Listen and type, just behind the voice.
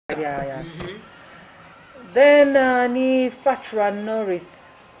Yeah. Then ni Fatra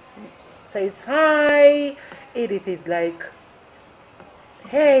Norris says hi. Edith is like,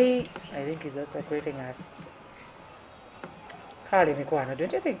 hey. I think he's also greeting us. Kali Mikwano,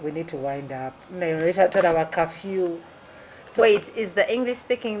 don't you think we need to wind up? Our curfew. So, wait, is the English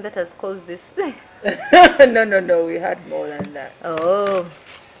speaking that has caused this? No, we had more than that. Oh,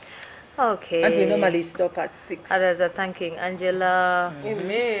 okay. And we normally stop at 6. Others are thanking Angela.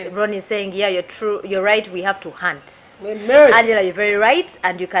 Amen. Ron is saying, yeah, you're true. You're right. We have to hunt. Amen. Angela, you're very right,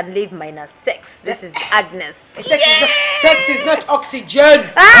 and you can live minus sex. This is Agnes. Sex is not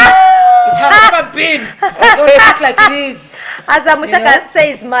oxygen. It has never been. Don't act like it is. As Amushaka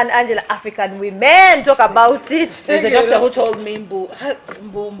says, man, Angela, African women talk about it. There's a doctor who told me,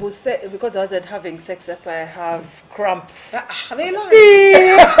 Mbu said, because I wasn't having sex, that's why I have cramps. They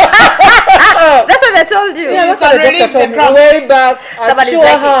lie. That's what I told you. Yeah, you can relieve the cramps. Way back at Somebody's Shore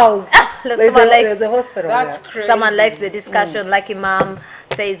like, House. There's a hospital. That's there. crazy. Someone likes the discussion. Lucky Mom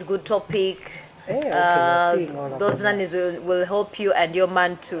says, good topic. Hey, okay, we're seeing all of Those them. nannies will help you and your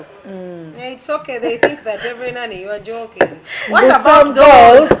man too. Yeah, it's okay. They think that every nanny, you are joking. What But about some those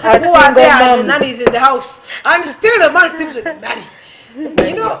girls are who are single there and the moms. nanny is in the house and still the man sleeps with the nanny? You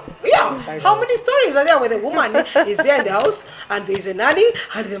know, yeah. How many stories are there where the woman is there in the house and there's a nanny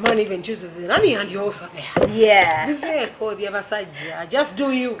and the man even chooses the nanny and you're also there? Yeah. This is called the other side. Just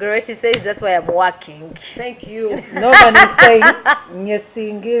do you. Goretti says that's why I'm working. Thank you. No man is saying,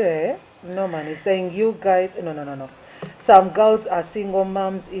 Nyesingire. No man is saying, you guys, no. Some girls are single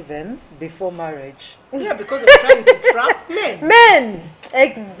moms even before marriage. Yeah, because of trying to trap men. Men!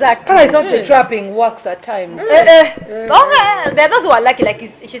 Exactly. I thought the trapping works at times. Okay, there are those who are lucky, like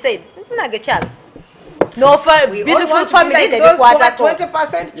she said, it's not a chance. No, for We all beautiful want to be family, like they those be who are quarter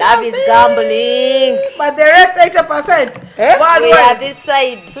 20% love is gambling. But the rest 80%. Eh? One We are way. this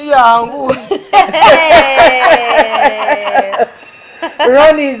side. Yeah.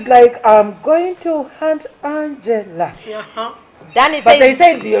 Ronnie is like, I'm going to hunt Angela. Uh-huh. Danny But they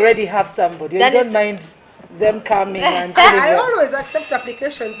says, said you already have somebody. You That don't is- mind them coming and I telling you. always accept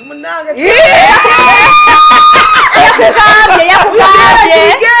applications. Munanga,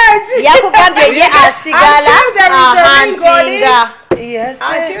 yakugambye ye asigala ahantinga Yes.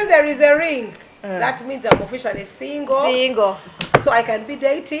 until there is a ring. That means I'm officially single. single. So I can be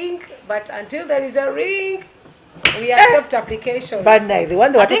dating, but until there is a ring, we accept applications. But no, the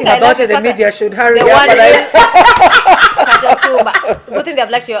one they were I think talking I about love it, the the fact media should hurry The up. one but good thing they've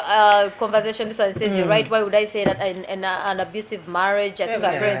liked your conversation. This one says, you're right. Why would I say that in an abusive marriage? I think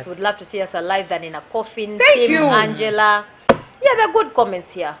our Yes. parents would love to see us alive than in a coffin. Thank Team you. Angela. Yeah, they're good comments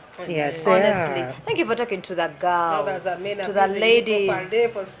here. Yes, they Honestly. are. Thank you for talking to the Now girls, there's a men to the abusing ladies. people per day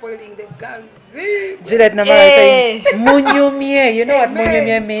for spoiling the girls. Juliet Namara Hey. saying, Munyumie. You know what Amen.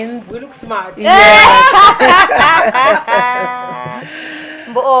 Munyumie means? We look smart.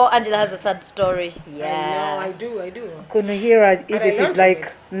 But, oh, Angela has a sad story. I know, Yeah. I do. Kunuhira I Edith learned is from like,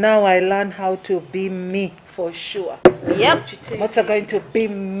 it. now I learn how to be me for sure. Yep. What's going to be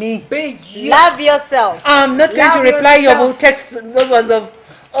me? Be you. Love yourself. I'm not going to Love reply your yourself. text, those ones of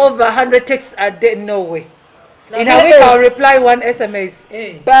over 100 texts a day. No way. In a Hey. week, I'll reply one SMS.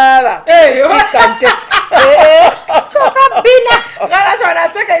 Hey. Baba. Hey. Speak and text. That's what I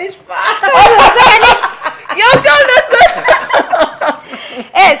take it You told us that.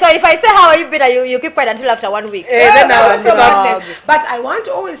 Hey, so if I say how are you been, you keep quiet until after 1 week. Eh, then I was about But I want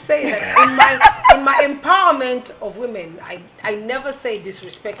to always say that in my empowerment of women, I never say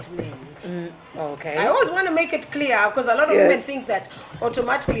disrespect men. Okay. I always want to make it clear because a lot of Yes. women think that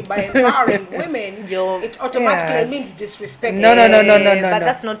automatically by empowering women, it automatically Yes. means disrespect. No. But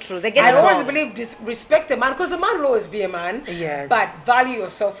that's not true. They get I it always wrong. believe respect a man because a man will always be a man. Yes. But value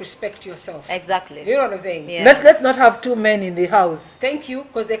yourself, respect yourself. Exactly. You know what I'm saying? Yeah. Let's not have two men in the house. Thank you,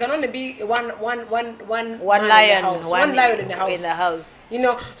 because there can only be one One man lion, in the house. One lion in the house. In the house. You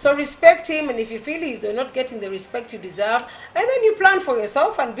know, so respect him, and if you feel he's not getting the respect you deserve, and then you plan for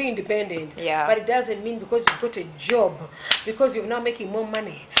yourself and be independent. Yeah. But it doesn't mean because you've got a job, because you're now making more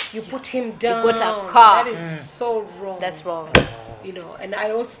money, you put him down. got a car. That is so wrong. That's wrong. You know, and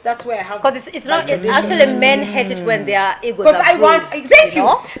I also that's where I have. Because it's not. Actually, men hate it when their egos Because are I want, bruised, thank you,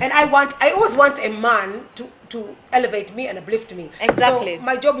 know? and I always want a man to elevate me and uplift me. Exactly. So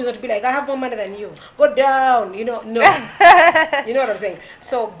my job is not to be like, I have more money than you, go down, you know, no. You know what I'm saying?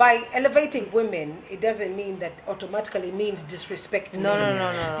 So by elevating women, it doesn't mean that automatically means disrespect No, men.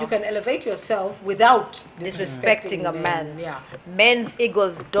 no. You can elevate yourself without Disrespecting a men. man. Yeah. Men's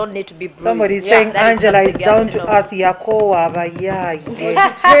egos don't need to be bruised. Somebody's Yeah, saying that Angela is something you have down to to know. earth. Yakowa Bayaye.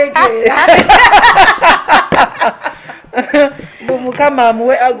 Take it. Mukama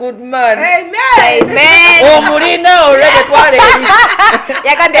amuwe a good man. Amen. Omulina olebe twale.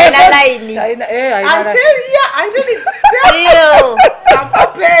 Yakambia ina line. Until it's Still. I'm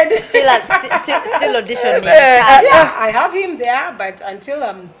open. Still auditioning. Yeah, I have him there, but until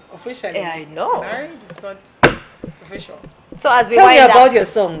I'm officially I know. married, it's not official. So as we Tell me wind about up. your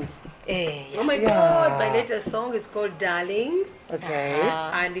songs. Oh my God, my latest song is called Darling, Okay.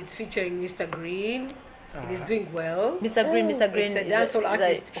 and it's featuring Mr. Green. He's doing well. Mr. Green It's a dancehall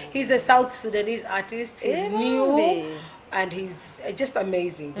artist. He's a South Sudanese artist. He's new, and he's just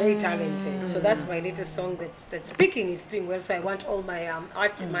amazing, very talented. So that's my latest song that's speaking. It's doing well. So I want all my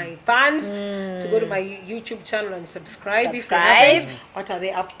my fans to go to my YouTube channel and subscribe. If they haven't. What are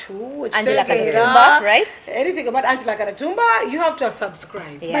they up to? It's Angela Tegeta. Karatumba, right? Anything about Angela Karatumba, you have to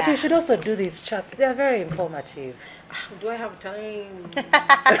subscribe. Yeah. But you should also do these chats. They are very informative. Do I have time?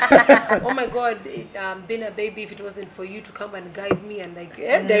 Oh my God, being a baby, if it wasn't for you to come and guide me and like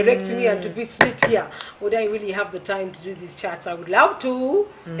direct me and to be sweet here, would I really have the time to do these chats? I would love to,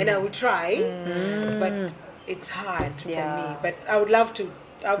 and I would try, but it's hard for me. But I would love to.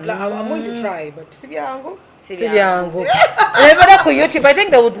 I'm going to try, but Sivyango. Sivyango. Remember for YouTube, I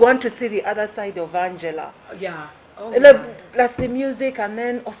think they would want to see the other side of Angela. Yeah. Oh, Plus the music, and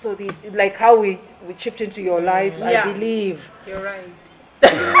then also the like how we chipped into your life. Yeah. I believe. You're right.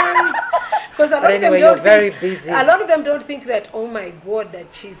 Because a lot of them Anyway, don't you're very think, busy. A lot of them don't think that, oh my God, that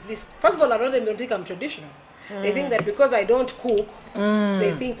she's this. First of all, a lot of them don't think I'm traditional. They think that because I don't cook,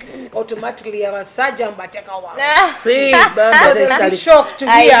 they think automatically I was Sajam Batekawa. See, So they'll be shocked to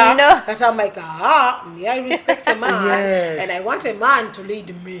I hear know. that I'm like, me, I respect a man, Yes. and I want a man to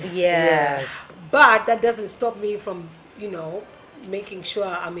lead me. Yes. But that doesn't stop me from, making sure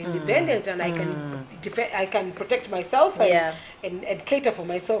I'm independent and I can defend, I can protect myself and cater for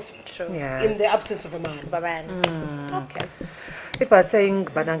myself Yeah. in the absence of a man. Okay. People are saying,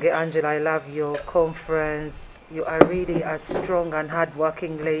 Banange Angela, I love your conference. You are really a strong and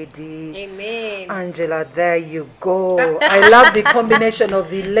hardworking lady. Amen. Angela, there you go. I love the combination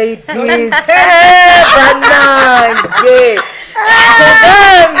of the ladies. Hey, Banange.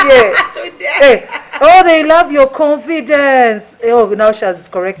 Hey, oh, they love your confidence. Oh, now she has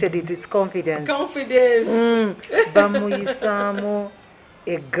corrected it. It's confidence. Confidence. Bamuyisamu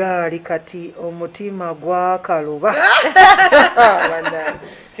egaali kati omutima gwakaluba.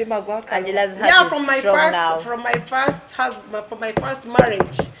 Omutima gwakaluba. Angela's heart Yeah, is from my strong now. from my first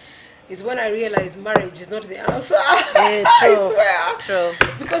marriage is when I realized marriage is not the answer. Yeah, I true. swear. True.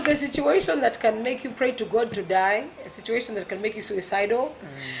 Because the situation that can make you pray to God to die, a situation that can make you suicidal,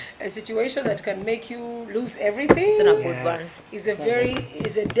 a situation that can make you lose everything, It's not a good one. is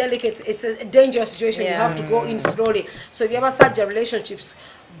a delicate, it's a dangerous situation. You Yeah. have to go in slowly. So if you ever such relationships,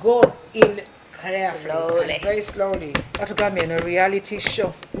 go in carefully, Slowly. and very slowly. That got me in a reality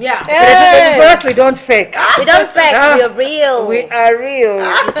show. Yeah. For us, we don't fake. We don't fake, we're real. We are real.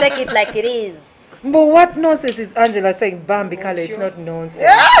 We take it like it is. But what nonsense is Angela saying? Bambi Kale, it's not nonsense.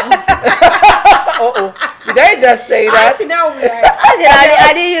 Did I just say that? Until now we are. Angela,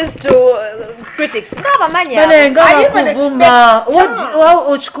 I didn't used to critics. Never mind. Banenga even kuvuma. expect- What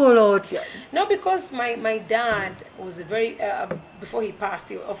uchikulo otya? No, because my dad was a very before he passed.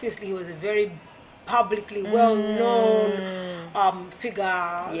 He was a very publicly well-known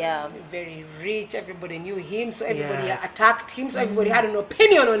figure. Yeah. Very rich. Everybody knew him, so everybody Yes. attacked him. So everybody had an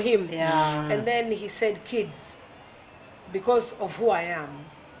opinion on him. Yeah. And then he said, "Kids, because of who I am,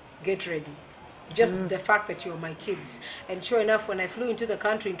 get ready." Just the fact that you're my kids. And sure enough, when I flew into the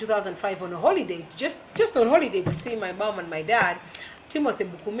country in 2005 on a holiday, just on holiday to see my mom and my dad, Timothy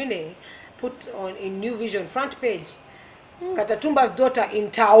Bukumine put on in New Vision front page, Katatumba's daughter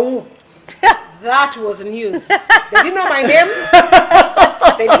in Tau. That was news. They didn't know my name.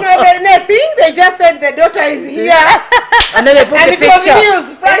 They didn't know anything. They just said the daughter is here. And then they put And the it was picture.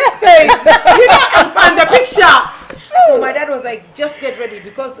 news, front page. And the picture. So my dad was like, just get ready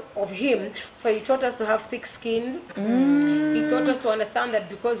because of him. So he taught us to have thick skins. He taught us to understand that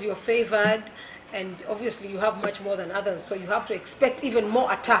because you're favored, and obviously you have much more than others, so you have to expect even more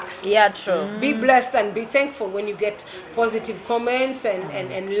attacks. Yeah, true. Be blessed and be thankful when you get positive comments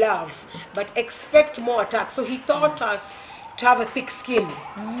and love, but expect more attacks. So he taught us to have a thick skin.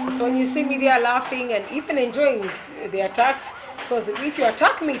 So when you see me there laughing and even enjoying the attacks, because if you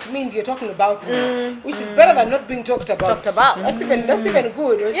attack me, it means you're talking about me, which is better than not being talked about. That's even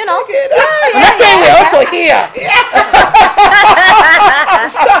good. It's You know. okay. That's why we're also here.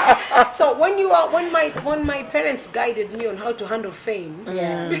 So when my parents guided me on how to handle fame,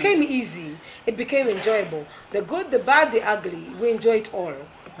 it became easy. It became enjoyable. The good, the bad, the ugly, we enjoy it all.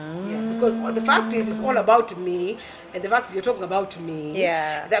 Yeah, because the fact is, it's all about me, and the fact is, you're talking about me.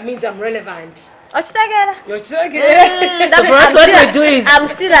 Yeah. That means I'm relevant. Ochitagera. You're talking. That For us, what we do is I'm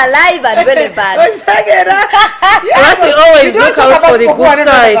still alive and relevant. for us, we always look out for the good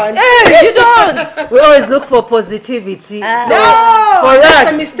side. Hey, you don't. We always look for positivity. Ah. So No, for that's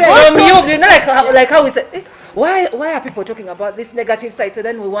us, a mistake. from you know, like how we say, why are people talking about this negative side? So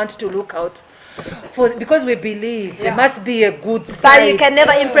then we want to look out for, because we believe there must be a good side. But you can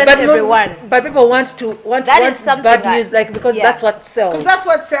never impress But no- everyone. But people want That is something bad I- news, like, because yeah. that's what sells. Because that's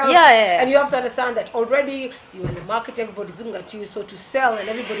what sells. Yeah. And you have to understand that already you're in the market, everybody's looking at you. So to sell, and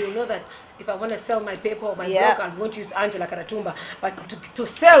everybody will know that if I want to sell my paper or my Yeah. book, I'm going to use Angela Karatumba. But to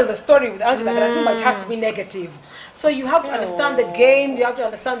sell the story with Angela Karatumba, it has to be negative. So you have to understand the game, you have to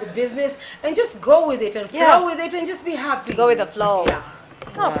understand the business, and just go with it and flow Yeah. with it and just be happy. Go with the flow. Yeah.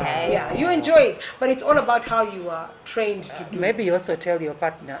 Okay. Yeah, you enjoy it, but it's all about how you are trained to do. Maybe you also tell your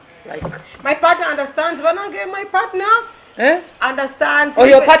partner, like, My partner understands, but again, my partner understands. Or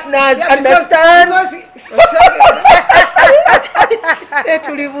your partners because- understand.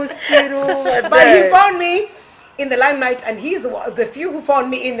 But But he found me in the limelight, and he's the one of the few who found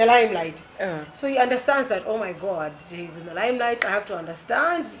me in the limelight. So he understands that, oh my God, he's in the limelight. I have to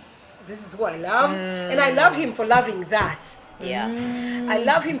understand. This is who I love, and I love him for loving that. Yeah. I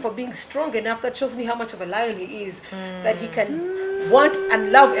love him for being strong enough. That shows me how much of a lion he is. That he can want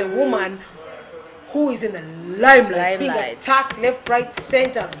and love a woman who is in the limelight, being Limelight. attacked left, right,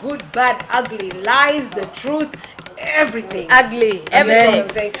 center, good, bad, ugly, lies, the truth, everything. Ugly. You know what Everything. I'm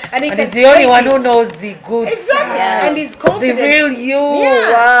saying? And, he and can he's the only take one who it. knows the good Exactly. Yeah. And he's the confident. real you.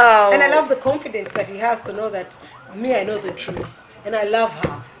 Yeah. Wow. And I love the confidence that he has to know that me, I know the truth. And I love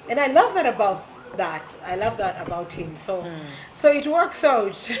her. And I love that about that. I love that about him. So so it works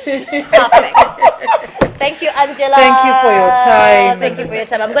out. Perfect. Thank you, Angela. Thank you for your time. Thank you for your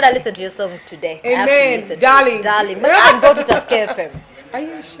time. I'm gonna listen to your song today. I have to Amen. listen to Darling. it. Darling. Maybe I can go to that KFM. Are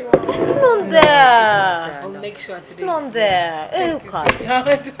you sure? It's not there. I'll make sure It's today. not there. Oh God.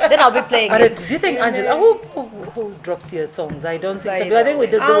 But Then I'll be playing But it. do you think, Angela, who drops your songs? I don't think so. By But I think we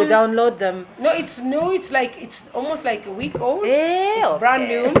download them. No, it's like it's almost like a week old. Eh, It's brand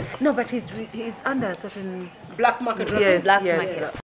okay. new. No, but he's under a certain Black market yes, records. Black yes, market. yes.